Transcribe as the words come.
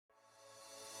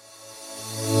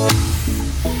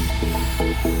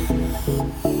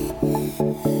Welcome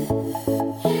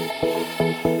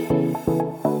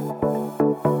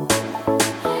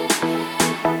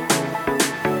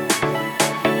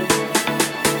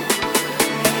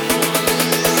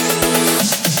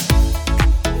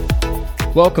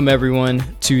everyone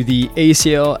to the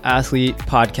ACL Athlete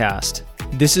Podcast.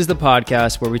 This is the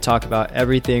podcast where we talk about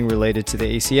everything related to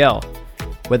the ACL,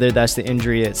 whether that's the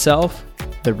injury itself,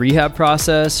 the rehab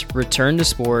process, return to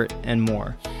sport, and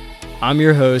more. I'm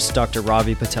your host, Dr.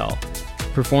 Ravi Patel,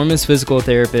 performance physical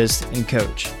therapist and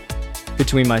coach.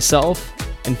 Between myself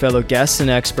and fellow guests and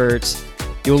experts,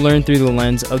 you'll learn through the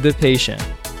lens of the patient,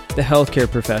 the healthcare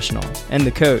professional, and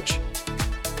the coach.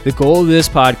 The goal of this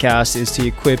podcast is to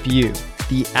equip you,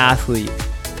 the athlete,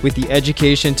 with the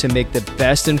education to make the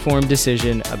best informed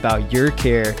decision about your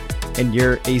care and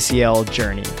your ACL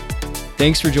journey.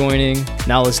 Thanks for joining.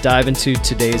 Now let's dive into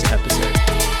today's episode.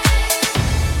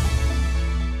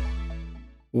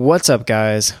 What's up,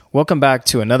 guys? Welcome back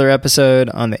to another episode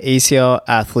on the ACL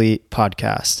Athlete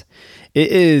Podcast. It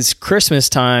is Christmas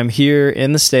time here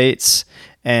in the States,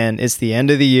 and it's the end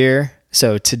of the year.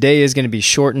 So today is going to be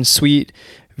short and sweet,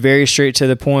 very straight to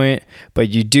the point, but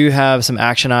you do have some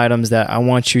action items that I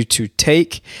want you to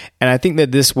take. And I think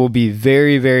that this will be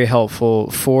very, very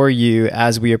helpful for you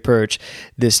as we approach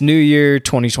this new year,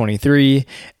 2023.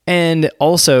 And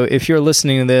also, if you're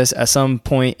listening to this at some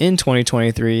point in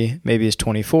 2023, maybe it's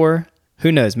 24,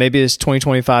 who knows? Maybe it's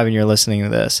 2025 and you're listening to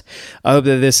this. I hope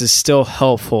that this is still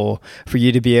helpful for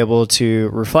you to be able to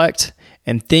reflect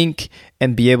and think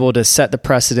and be able to set the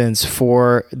precedence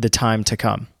for the time to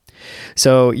come.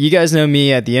 So you guys know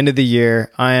me at the end of the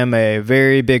year. I am a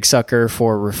very big sucker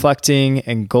for reflecting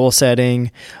and goal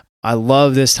setting. I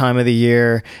love this time of the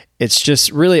year. It's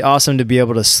just really awesome to be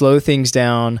able to slow things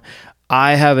down.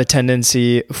 I have a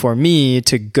tendency for me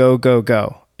to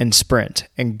go and sprint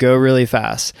and go really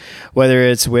fast, whether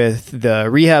it's with the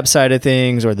rehab side of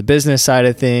things or the business side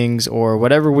of things or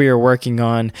whatever we are working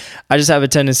on. I just have a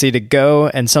tendency to go,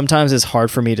 and sometimes it's hard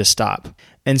for me to stop.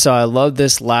 And so I love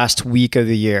this last week of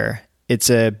the year. It's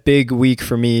a big week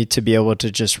for me to be able to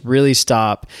just really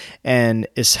stop, and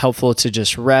it's helpful to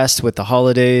just rest with the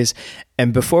holidays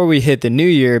and before we hit the new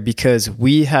year, because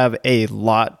we have a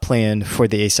lot planned for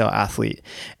the ACL athlete.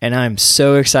 And I'm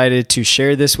so excited to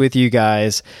share this with you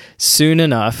guys soon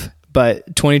enough. But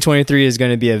 2023 is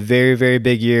going to be a very, very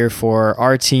big year for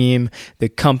our team, the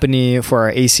company, for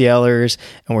our ACLers,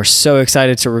 and we're so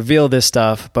excited to reveal this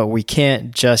stuff, but we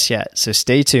can't just yet, so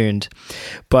stay tuned.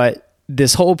 But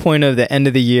this whole point of the end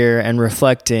of the year and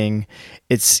reflecting,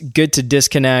 it's good to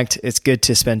disconnect, it's good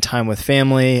to spend time with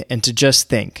family, and to just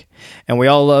think. And we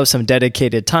all love some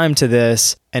dedicated time to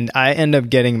this, and I end up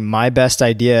getting my best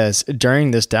ideas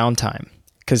during this downtime,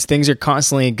 because things are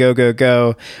constantly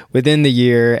go within the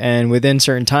year and within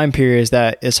certain time periods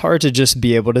that it's hard to just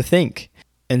be able to think.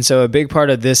 And so a big part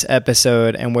of this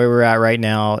episode and where we're at right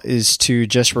now is to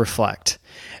just reflect.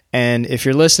 And if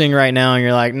you're listening right now and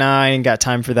you're like, nah, I ain't got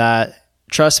time for that,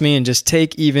 trust me and just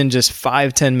take even just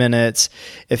 5-10 minutes.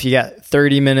 If you got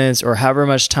 30 minutes or however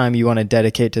much time you want to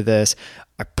dedicate to this,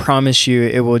 I promise you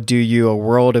it will do you a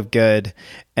world of good.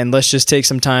 And let's just take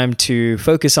some time to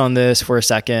focus on this for a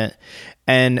second.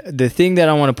 And the thing that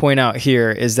I want to point out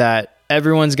here is that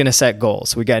everyone's going to set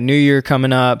goals. We got New Year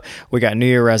coming up. We got New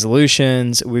Year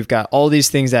resolutions. We've got all these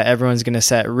things that everyone's going to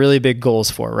set really big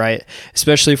goals for, right?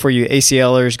 Especially for you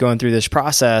ACLers going through this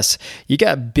process, you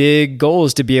got big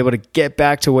goals to be able to get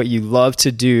back to what you love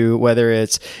to do, whether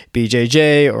it's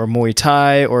BJJ or Muay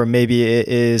Thai, or maybe it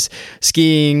is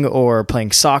skiing or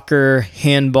playing soccer,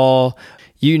 handball,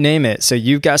 you name it. So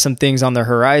you've got some things on the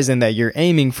horizon that you're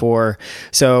aiming for.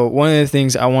 So one of the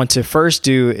things I want to first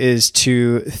do is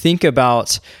to think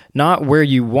about not where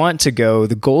you want to go,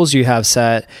 the goals you have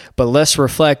set, but let's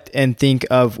reflect and think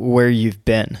of where you've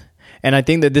been. And I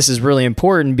think that this is really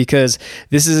important because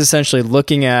this is essentially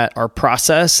looking at our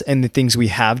process and the things we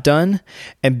have done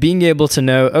and being able to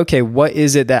know, okay, what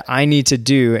is it that I need to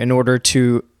do in order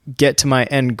to get to my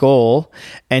end goal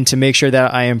and to make sure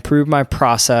that I improve my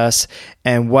process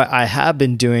and what I have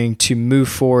been doing to move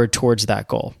forward towards that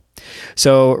goal.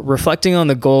 So reflecting on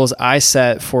the goals I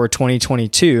set for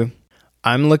 2022,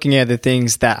 I'm looking at the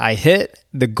things that I hit,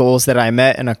 the goals that I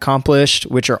met and accomplished,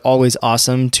 which are always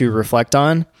awesome to reflect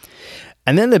on.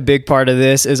 And then the big part of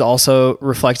this is also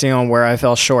reflecting on where I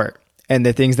fell short and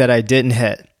the things that I didn't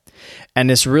hit. And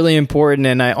it's really important,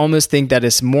 and I almost think that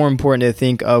it's more important to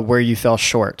think of where you fell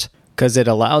short. because it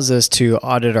allows us to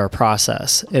audit our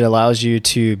process. It allows you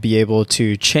to be able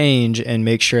to change and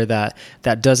make sure that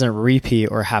that doesn't repeat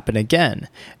or happen again,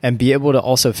 and be able to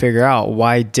also figure out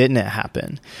why didn't it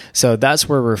happen. So that's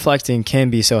where reflecting can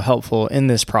be so helpful in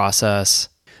this process.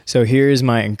 So here's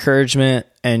my encouragement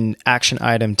and action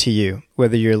item to you,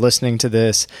 whether you're listening to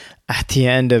this at the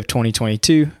end of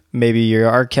 2022, maybe you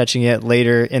are catching it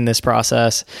later in this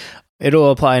process.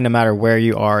 It'll apply no matter where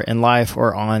you are in life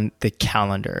or on the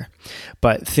calendar.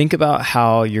 But think about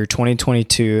how your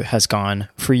 2022 has gone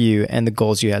for you and the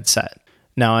goals you had set.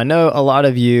 Now, I know a lot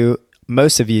of you,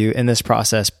 most of you in this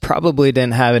process probably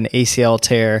didn't have an ACL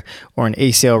tear or an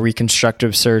ACL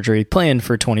reconstructive surgery planned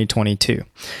for 2022.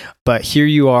 But here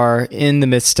you are in the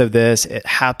midst of this. It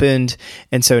happened.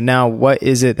 And so now what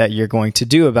is it that you're going to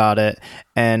do about it?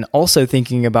 And also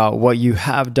thinking about what you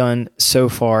have done so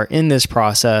far in this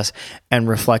process and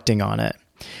reflecting on it.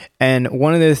 And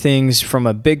one of the things from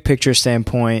a big picture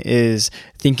standpoint is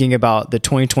thinking about the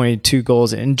 2022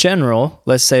 goals in general,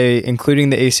 let's say including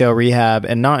the ACL rehab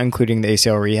and not including the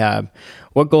ACL rehab.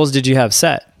 What goals did you have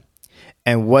set?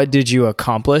 And what did you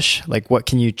accomplish? Like, what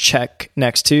can you check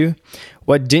next to?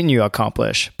 What didn't you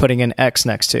accomplish? Putting an X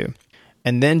next to.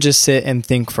 And then just sit and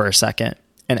think for a second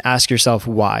and ask yourself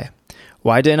why.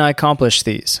 Why didn't I accomplish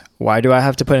these? Why do I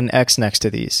have to put an X next to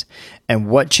these? And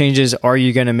what changes are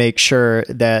you going to make sure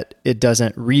that it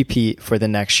doesn't repeat for the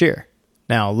next year?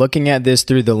 Now, looking at this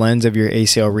through the lens of your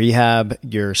ACL rehab,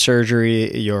 your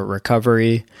surgery, your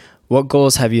recovery, what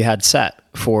goals have you had set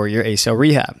for your ACL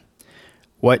rehab?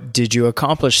 What did you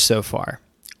accomplish so far?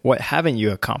 What haven't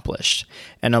you accomplished?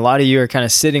 And a lot of you are kind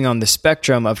of sitting on the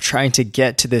spectrum of trying to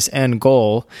get to this end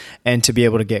goal and to be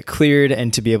able to get cleared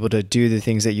and to be able to do the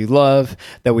things that you love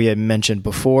that we had mentioned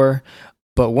before.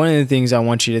 But one of the things I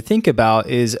want you to think about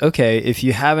is, okay, if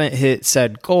you haven't hit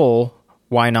said goal,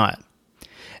 why not?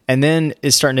 And then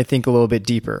it's starting to think a little bit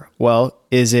deeper. Well,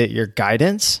 is it your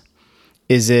guidance?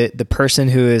 Is it the person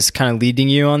who is kind of leading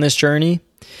you on this journey?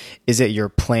 Is it your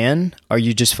plan? Are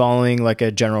you just following like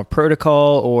a general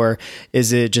protocol, or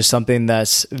is it just something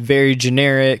that's very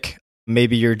generic?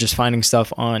 Maybe you're just finding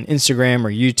stuff on Instagram or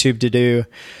YouTube to do.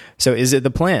 So is it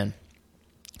the plan?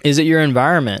 Is it your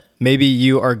environment? Maybe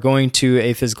you are going to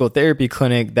a physical therapy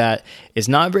clinic that is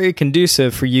not very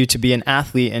conducive for you to be an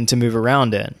athlete and to move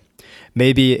around in.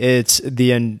 Maybe it's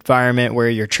the environment where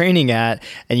you're training at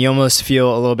and you almost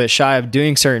feel a little bit shy of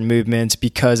doing certain movements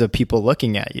because of people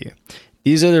looking at you.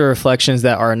 These are the reflections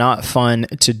that are not fun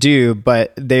to do,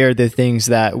 but they are the things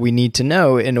that we need to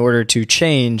know in order to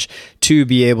change to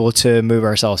be able to move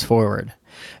ourselves forward.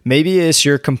 Maybe it's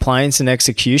your compliance and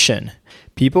execution.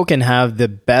 People can have the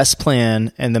best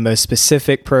plan and the most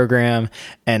specific program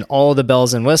and all the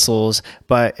bells and whistles,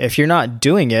 but if you're not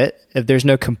doing it, if there's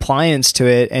no compliance to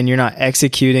it and you're not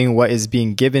executing what is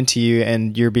being given to you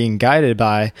and you're being guided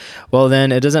by, well,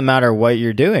 then it doesn't matter what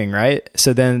you're doing, right?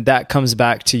 So then that comes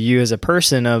back to you as a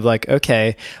person of like,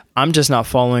 okay, I'm just not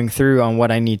following through on what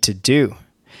I need to do.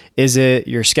 Is it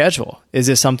your schedule? Is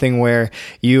it something where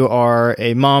you are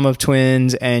a mom of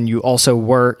twins and you also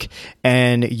work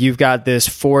and you've got this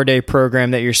 4-day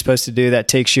program that you're supposed to do that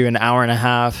takes you an hour and a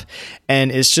half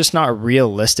and it's just not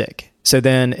realistic? So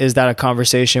then is that a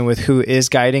conversation with who is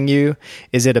guiding you?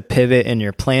 Is it a pivot in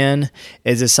your plan?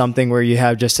 Is it something where you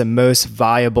have just a most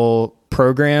viable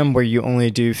program where you only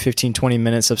do 15, 20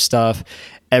 minutes of stuff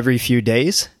every few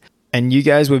days? And you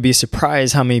guys would be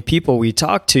surprised how many people we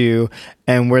talk to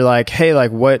and we're like, hey,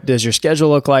 like, what does your schedule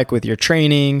look like with your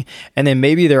training? And then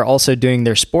maybe they're also doing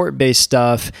their sport-based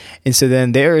stuff. And so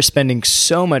then they're spending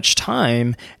so much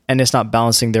time and it's not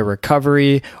balancing their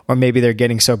recovery, or maybe they're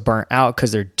getting so burnt out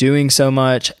because they're doing so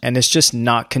much and it's just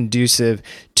not conducive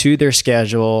to their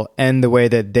schedule and the way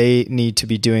that they need to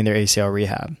be doing their ACL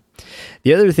rehab.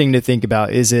 The other thing to think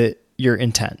about is it your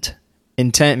intent.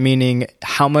 Intent meaning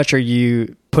how much are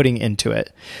you putting into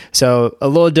it? So a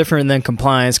little different than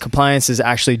compliance. Compliance is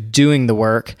actually doing the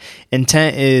work.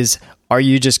 Intent is, are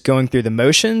you just going through the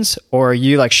motions, or are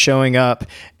you like showing up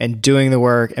and doing the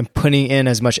work and putting in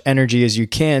as much energy as you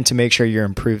can to make sure you're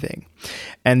improving?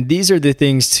 And these are the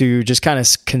things to just kind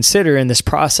of consider in this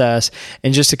process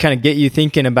and just to kind of get you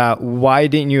thinking about why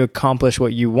didn't you accomplish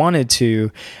what you wanted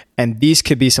to? And these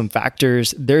could be some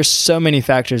factors. There's so many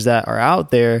factors that are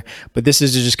out there, but this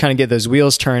is to just kind of get those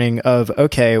wheels turning of,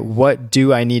 okay, what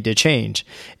do I need to change?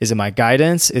 Is it my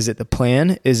guidance? Is it the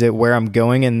plan? Is it where I'm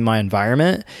going in my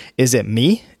environment? Is it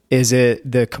me? Is it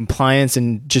the compliance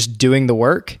and just doing the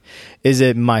work? Is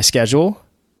it my schedule?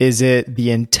 Is it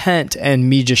the intent and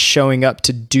me just showing up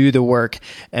to do the work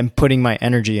and putting my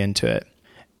energy into it?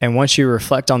 And once you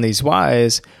reflect on these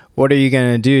whys, what are you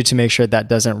going to do to make sure that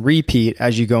doesn't repeat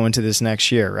as you go into this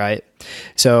next year, right?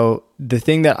 So the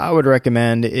thing that I would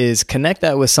recommend is connect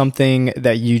that with something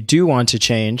that you do want to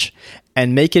change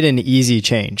and make it an easy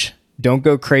change. Don't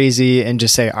go crazy and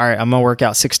just say, all right, I'm going to work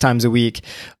out 6 times a week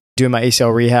doing my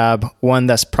ACL rehab. One,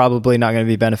 that's probably not going to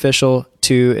be beneficial.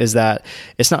 2 is that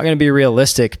it's not going to be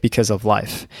realistic because of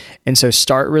life. And so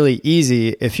start really easy.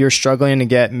 If you're struggling to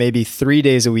get maybe 3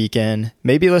 days a week in,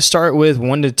 maybe let's start with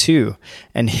 1 to 2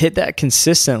 and hit that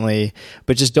consistently,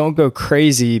 but just don't go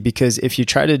crazy, because if you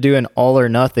try to do an all or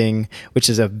nothing, which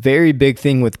is a very big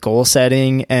thing with goal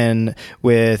setting and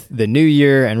with the new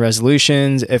year and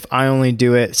resolutions, if I only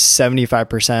do it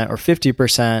 75% or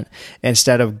 50%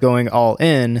 instead of going all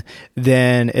in,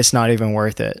 then it's not even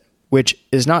worth it, which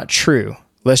is not true.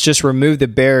 Let's just remove the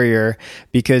barrier,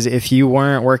 because if you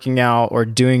weren't working out or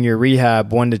doing your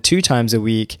rehab 1 to 2 times a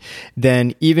week,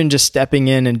 then even just stepping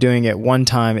in and doing it 1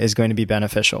 time is going to be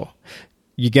beneficial.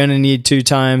 You're going to need 2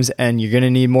 times and you're going to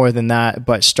need more than that,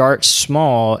 but start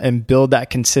small and build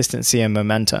that consistency and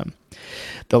momentum.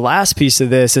 The last piece of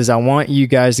this is I want you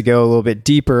guys to go a little bit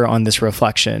deeper on this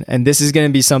reflection. And this is going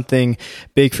to be something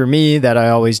big for me that I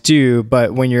always do.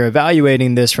 But when you're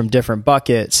evaluating this from different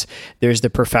buckets, there's the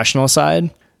professional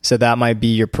side. So that might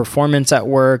be your performance at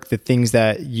work, the things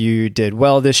that you did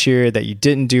well this year, that you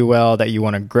didn't do well, that you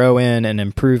want to grow in and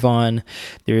improve on.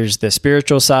 There's the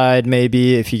spiritual side,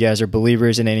 maybe if you guys are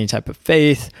believers in any type of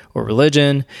faith or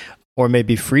religion, or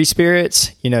maybe free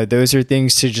spirits. Those are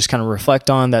things to just kind of reflect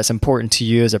on that's important to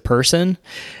you as a person.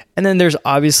 And then there's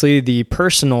obviously the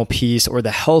personal piece or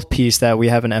the health piece that we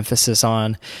have an emphasis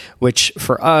on, which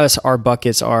for us, our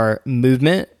buckets are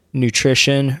movement,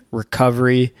 nutrition,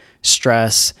 recovery,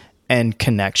 stress, and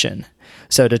connection.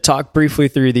 So to talk briefly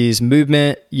through these,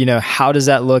 movement, how does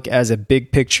that look as a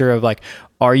big picture of like,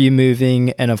 are you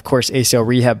moving? And of course, ACL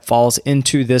rehab falls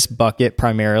into this bucket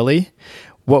primarily.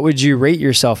 What would you rate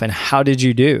yourself and how did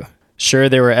you do? Sure,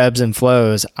 there were ebbs and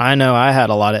flows. I know I had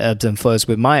a lot of ebbs and flows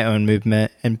with my own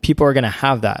movement, and people are going to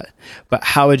have that. But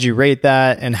how would you rate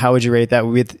that? And how would you rate that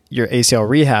with your ACL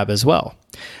rehab as well?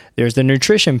 There's the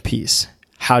nutrition piece.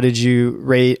 How did you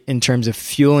rate in terms of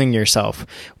fueling yourself?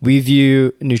 We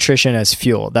view nutrition as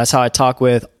fuel. That's how I talk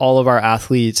with all of our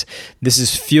athletes. This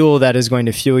is fuel that is going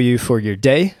to fuel you for your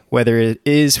day, whether it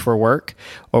is for work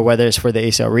or whether it's for the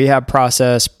ACL rehab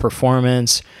process,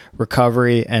 performance,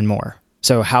 recovery, and more.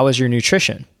 So how is your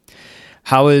nutrition?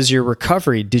 How is your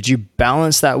recovery? Did you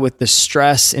balance that with the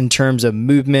stress in terms of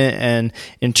movement and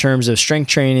in terms of strength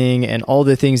training and all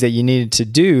the things that you needed to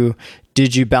do?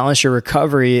 Did you balance your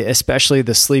recovery, especially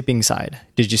the sleeping side?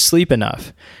 Did you sleep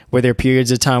enough? Were there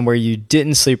periods of time where you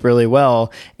didn't sleep really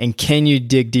well? And can you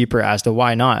dig deeper as to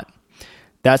why not?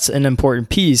 That's an important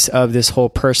piece of this whole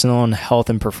personal and health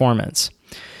and performance.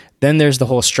 Then there's the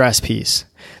whole stress piece.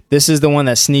 This is the one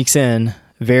that sneaks in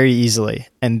very easily.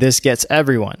 And this gets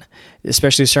everyone,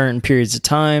 especially certain periods of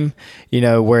time,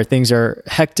 where things are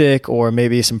hectic or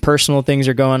maybe some personal things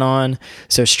are going on.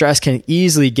 So stress can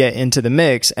easily get into the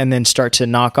mix and then start to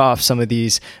knock off some of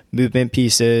these movement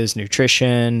pieces,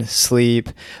 nutrition, sleep,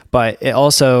 but it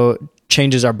also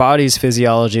changes our body's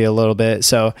physiology a little bit.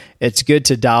 So it's good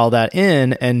to dial that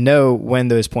in and know when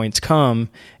those points come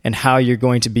and how you're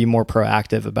going to be more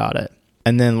proactive about it.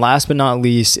 And then last but not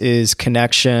least is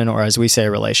connection, or as we say,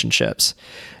 relationships.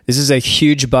 This is a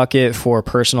huge bucket for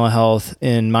personal health,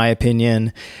 in my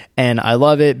opinion. And I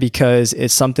love it because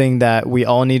it's something that we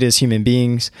all need as human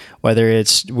beings, whether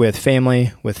it's with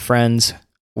family, with friends,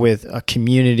 with a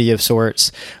community of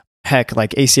sorts. Heck, like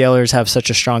ACLers have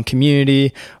such a strong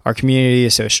community. Our community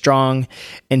is so strong.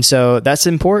 And so that's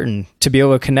important to be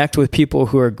able to connect with people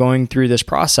who are going through this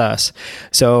process.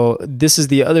 So this is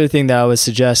the other thing that I would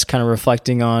suggest kind of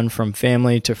reflecting on, from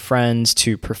family to friends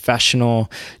to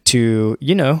professional to,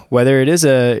 whether it is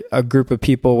a group of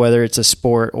people, whether it's a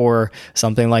sport or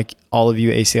something like all of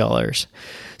you ACLers.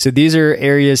 So these are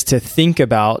areas to think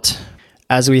about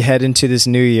as we head into this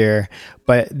new year.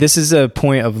 But this is a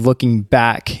point of looking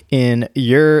back in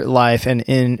your life and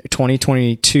in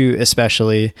 2022,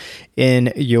 especially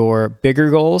in your bigger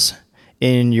goals,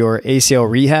 in your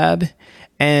ACL rehab,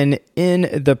 and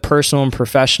in the personal and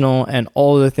professional and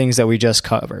all the things that we just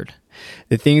covered.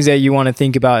 The things that you want to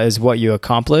think about is what you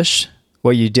accomplished,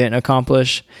 what you didn't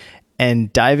accomplish,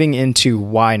 and diving into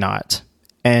why not.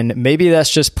 And maybe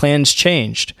that's just plans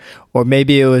changed, or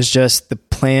maybe it was just the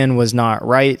plan was not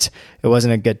right. It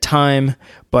wasn't a good time,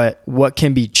 but what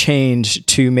can be changed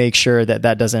to make sure that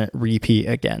that doesn't repeat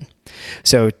again?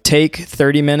 So take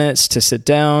 30 minutes to sit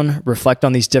down, reflect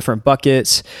on these different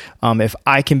buckets. If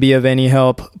I can be of any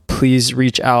help, please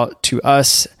reach out to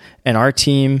us and our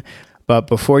team. But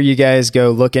before you guys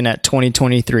go looking at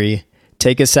 2023,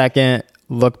 take a second,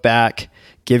 look back,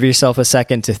 give yourself a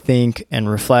second to think and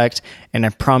reflect, and I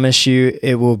promise you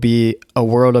it will be a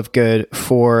world of good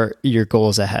for your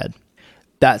goals ahead.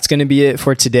 That's going to be it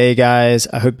for today, guys.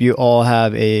 I hope you all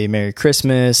have a Merry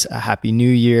Christmas, a Happy New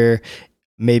Year.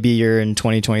 Maybe you're in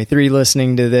 2023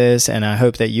 listening to this, and I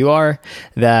hope that you are,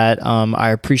 that I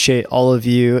appreciate all of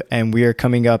you, and we are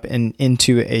coming up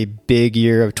into a big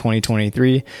year of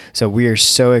 2023. So we are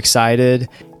so excited,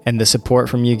 and the support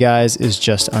from you guys is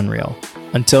just unreal.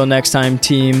 Until next time,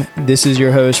 team, this is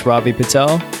your host, Robbie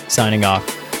Patel, signing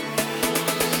off.